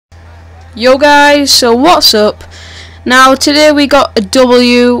Yo guys, so what's up? Now today we got a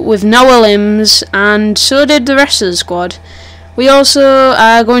W with no limbs, and so did the rest of the squad. We also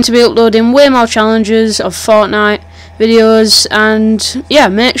are going to be uploading way more challenges of Fortnite videos, and yeah,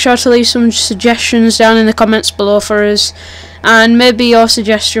 make sure to leave some suggestions down in the comments below for us, and maybe your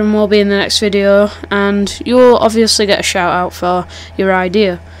suggestion will be in the next video and you'll obviously get a shout out for your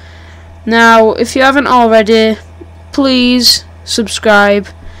idea. Now if you haven't already, please subscribe,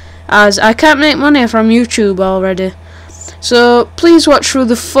 as I can't make money from YouTube already. So please watch through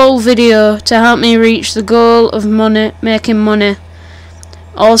the full video to help me reach the goal of making money.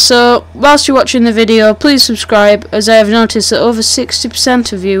 Also, whilst you're watching the video, please subscribe, as I have noticed that over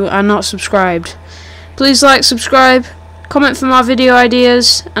 60% of you are not subscribed. Please like, subscribe, comment for more video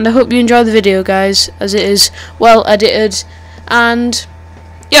ideas, and I hope you enjoy the video guys, as it is well edited. And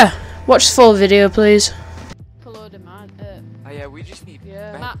yeah, watch the full video please. Oh yeah, we just need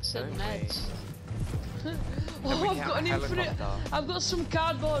mats and meds. Oh, I've got some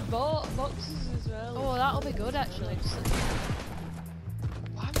cardboard boxes as well. Oh, that'll be good actually.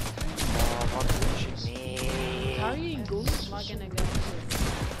 Carrying guns, lagging again.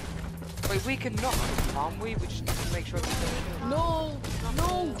 Wait, we can knock them, can't we? We just need to make sure we No,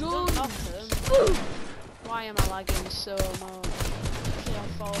 don't knock them. Why am I lagging so much?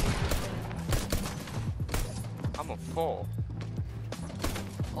 I'm on 4.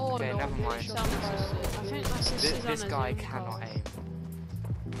 Oh okay, no, never mind. I think my sister's this on guy Zoom cannot call. aim.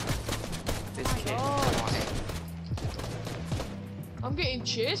 This kid cannot aim. I'm getting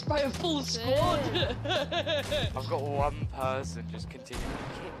chased by a full squad. I've got one person just continuing.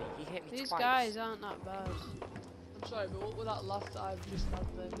 He hit me These twice. guys aren't that bad. I'm sorry, but what was that laugh that I've just had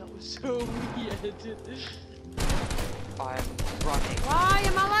then? That was so weird. I am running. Why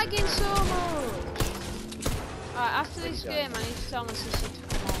am I lagging so much? Alright, after this game I need to tell my sister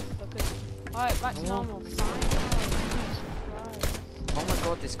to come off because... Alright, back to normal. Oh my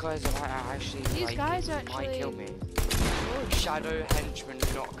god, this guy's actually These guys are might actually kill me. good. Shadow henchman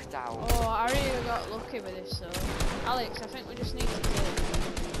knocked out. Oh, I really got lucky with this though. Alex, I think we just need to kill.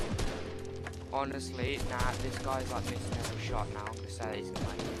 Honestly, nah, this guy's like missing every shot now. I'm gonna say he's gonna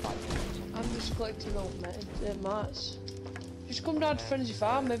make 5 minutes. I'm just collecting up mats. Just come down to Frenzy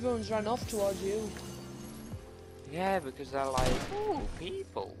Farm, everyone's ran off towards you. Yeah, because they're like, ooh,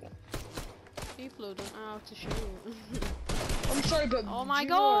 people. People who don't know how to shoot. I'm sorry, but oh my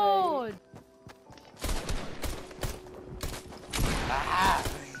god! Ah!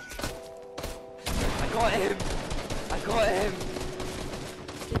 I got him! I got him!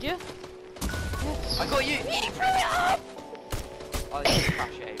 Did you? Yes. I got you! He threw it up! Oh, this is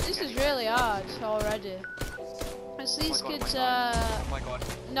crash aim. This is really hard already. As these kids are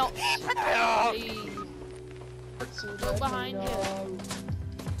not leave. Look behind you.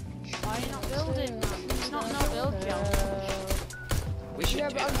 Why are you not building? It's not no build challenge. We should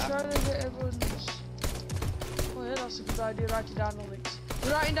do but I'm that. trying to get everyone's... Oh yeah, that's a good idea, write it down, Alex.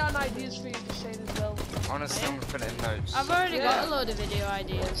 We're writing down ideas for you to say as well. Honestly, I'm gonna put it in notes. I've already got a load of video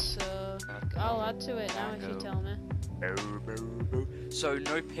ideas, so I'll add to it now if you tell me. So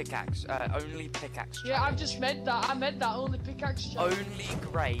no pickaxe, only pickaxe. Yeah, I've just meant that. I meant that only pickaxe. Challenge. Only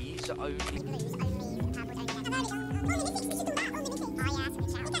greys, only.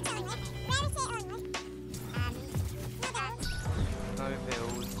 No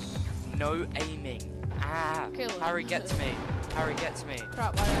builds, no aiming. Ah, Harry, get to me. Harry, get to me.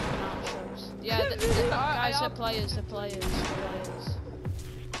 Crap, why have I not shows? Yeah, the guys are players, the players.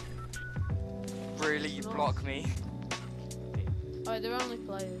 Really, you block me? Oh, they're only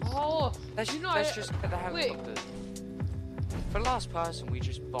players. Oh, let's just get the helicopter. For last person, we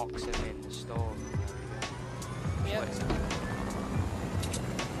just box him in the store. Yep.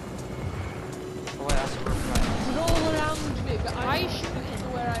 Oh wait, that's a rough play. It's all around me, but why are you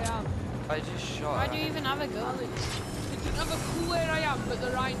shooting where I am? I just shot. Why do you even have a gun? Alex, they didn't have a clue where I am, but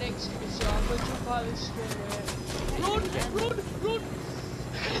they're right next to me, so I'm going to jump out of this straight away. Run!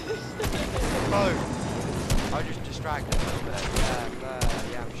 No! I just distracted a little bit.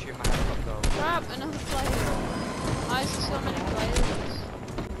 Yeah, I'm shooting my helicopter. Crap, another player. Why is there so many players?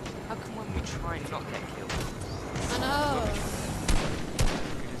 How come when we try and not get killed? I know.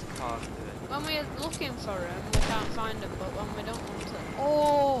 We just can't do it. When we're looking for them, we can't find them, but when we don't want to...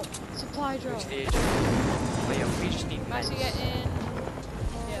 Oh! Supply drop. Which is... Oh yeah, we just need Nice to get in.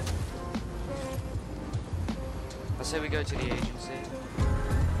 Yeah. I say we go to the agency.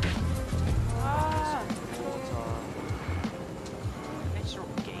 Ah!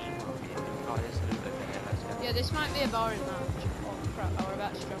 Yeah, this might be a boring match. Oh crap, we're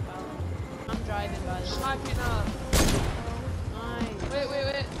about to drop out. I'm driving by the way. Sniping up. Nice.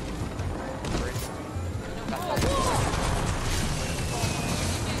 Wait.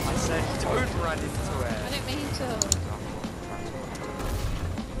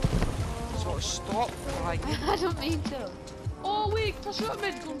 me too. Oh wait, pass me that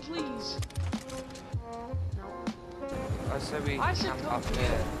med gun, please. I said we I said camp come up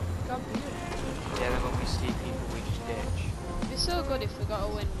here. Come here. Yeah, then when we see people, we just ditch. It'd be so good if we got a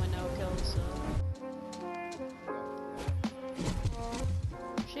win with no kills. So.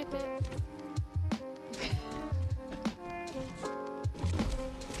 Ship it.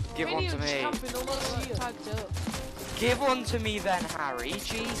 Give one to me. Tagged up. Give one to me then, Harry.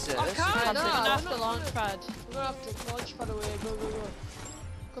 Jesus. I can't. We're gonna have to launch pad. We're gonna have to launch pad away. Go, go, go.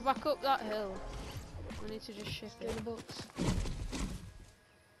 Go back up that hill. We need to just ship Get it. the box.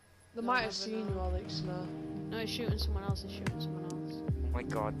 They No, might have never seen know. you, Alex. Now. No, he's shooting someone else. He's shooting someone else. Oh my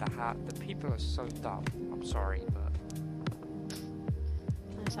god, the people are so dumb. I'm sorry, but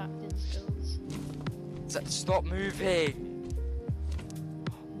Nice acting skills. stop moving.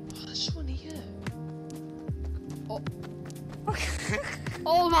 Oh, there's one here.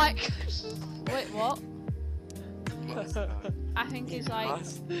 Oh my gosh. Wait, what? I think he's like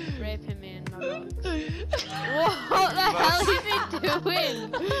raping me in my box. What the hell have you been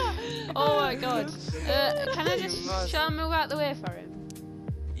doing? Oh my god. Can I just shall I move out the way for him?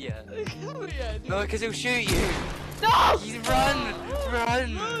 Yeah. Yeah, dude. No, because he'll shoot you. No! You run!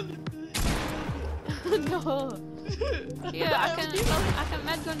 No. Yeah, I can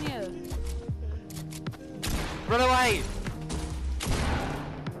med gun you. Run away!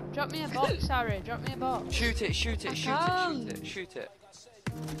 Drop me a box, Harry. Drop me a box. Shoot it, shoot it, shoot it, shoot it, shoot it.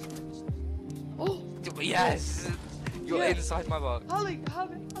 Oh, Yes! You're Yeah. inside my box. Alex,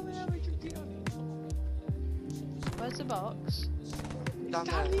 have it, jump it on Where's the box? it. Down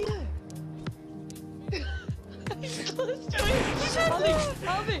Down there. here. Alex,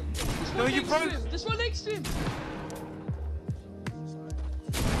 have it. This No, one you next to broke. him. This one next to him.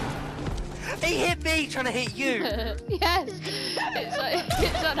 He hit me trying to hit you! Yes!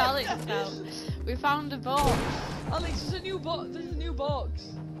 It's on Alex now. We found a box. Alex, there's a new box. There's a new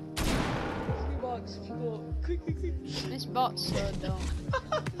box. There's a new box. If you go quick. This bot's so dumb.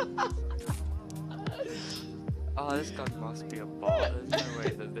 Oh, this guy must be a bot. There's no way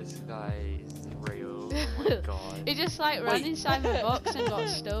that this guy is real. Oh my god. He just like ran Wait. inside my box and got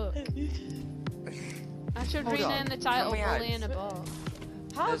stuck. I should Hold rename on, the title tell me out. Bully in a bot.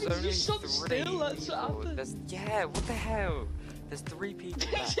 How There's did you only stop 3 still? That's what people. happened. Yeah, what the hell? There's 3 people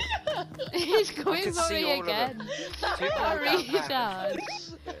left. He's I coming can for see me all of again. them. What a retard.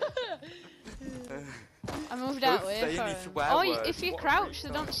 I moved out Don't way say for any him. swear Oh, words. if you What a crouch, they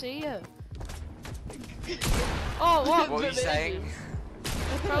retard. don't see you. Oh, what? What are you saying?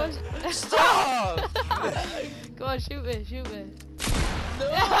 Stop! Stop! Go on, shoot me, shoot me.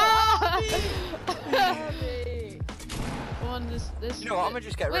 Come on, this. You know what, I'm gonna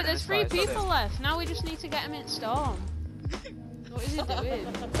just get rid Wait, of there's this 3 guy, stop people it. left. Now we just need to get him in storm. What is he doing?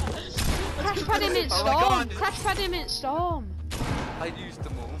 Crash pad him in Oh my storm! God. Crash pad him in storm! I used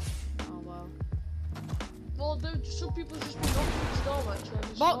them all. Oh well. Well, some people just been off the storm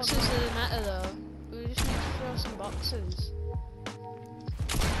actually. Boxes are the meta though. We just need to throw some boxes.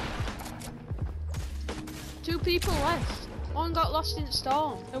 2 people left. One got lost in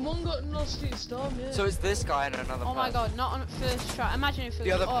storm. And one got lost in storm, yeah. So it's this guy and another Oh my person. god, not on first try. Imagine if we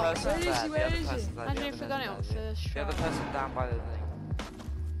The other got person Where is there, he? the Where other is he? person there, Imagine the if we other got it on person there. first The try. other person down by the thing.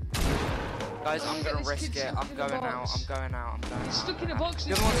 Guys, I'm Get gonna this risk kid it. stuck I'm in a going out. box. I'm going out. I'm going He's out. stuck I'm in a going out. box.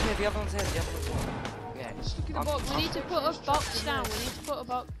 The other one's here. The other one's here. The other one's here. Yeah. He's stuck in a I'm- box. We need to put a box down. We need to put a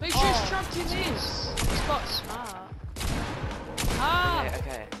box. Make sure it's trapped in this. this. This bot's smart. Ah! Okay,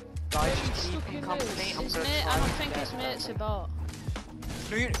 okay. Guys, He's just stuck keep in company. this. I'm His gonna mate, try I don't and think get his mate's a them. bot.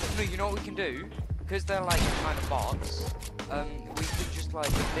 No, you know what we can do? Because they're like kind of bots. We can just like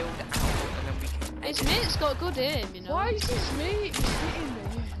build it out and then we can. His edit. mate's got good aim, you know. Why is this mate just hitting me?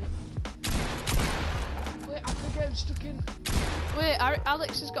 Wait, I could get him stuck in. Wait,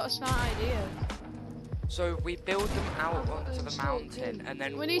 Alex has got a smart idea. So we build them out I've got onto them the stuck mountain in. and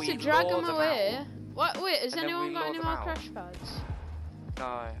then We need to drag lure him them away. out. What? Wait, has And then anyone we got any lure more them out. crash pads? No,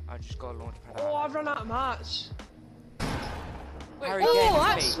 I just got a launch pad. Oh, I've run out of mats. Wait, Harry, Oh, get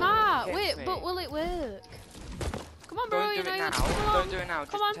that's me. smart. Get Wait, me. but will it work? Come on, bro. Don't do You know it you now. come on. Don't do it now.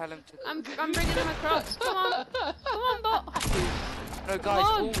 Come Just on. tell him to. I'm bringing him across. Come on. Come on, bot. No, guys,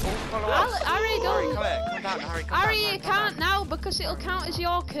 on. all follow us. Harry, go. Harry, come here. Come down, Harry. Come Harry, down, you come can't down. now because it'll count as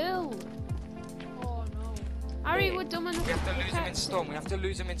your kill. Oh no. Harry, Wait, we're dumb enough. We have to lose him in protect storm. We have to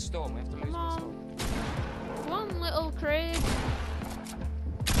lose him in storm. We have to lose him in Come storm. Come on, little Craig.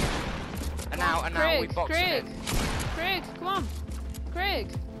 And now we box Craig, him in. Craig, come on. Craig.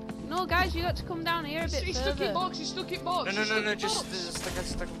 No, guys, you got to come down here a bit He's stuck in further. box. He's stuck in box. No, he's stuck in just box.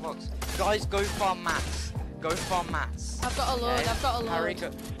 stick a box. Guys, go farm mats. Go farm mats. I've got a load, Okay? I've got a load. Harry,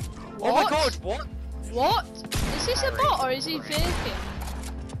 go. Oh my What? god, what? What? Is this a bot or is he faking?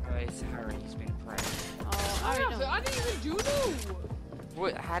 No, it's Harry. He's been pranked. Oh, I don't know. I didn't even do no.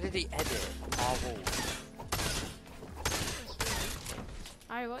 What? How did he edit our wall?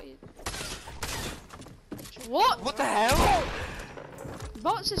 Alright, what? What? What the hell?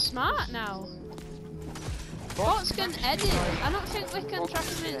 Bots are smart now. Bots can edit. I don't think we can track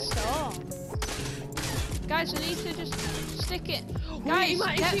them in storm. Guys, we need to just stick it. Guys,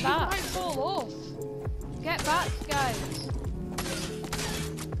 get back. He might fall off. Get back, guys.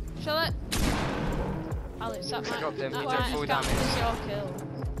 Shall it? Alex, that might Drop them, that you might took full count damage. as your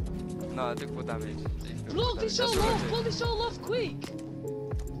kill. No, I took full damage. Block this all off. Block this all off, quick.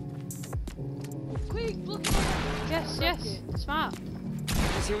 Quick, block it off. Yes, smart.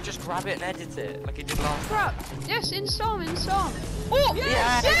 Because he'll just grab it and edit it, like he did last time. Crap! Yes, in storm. Oh!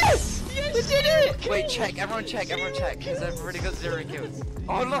 Yes! We did it! Wait, check, everyone check, because everybody got 0 kills.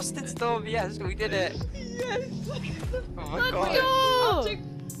 Oh, lost in storm, yes, we did it! Yes! Oh my Let's god. go!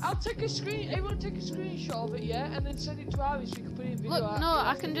 I'll take a screen. Everyone take a screenshot of it, yeah, and then send it to Harry so we can put it in video. Look, no,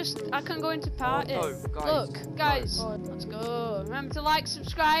 I can go into party. Oh, no, guys. Look, guys, let's go. Remember to like,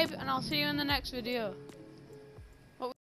 subscribe, and I'll see you in the next video.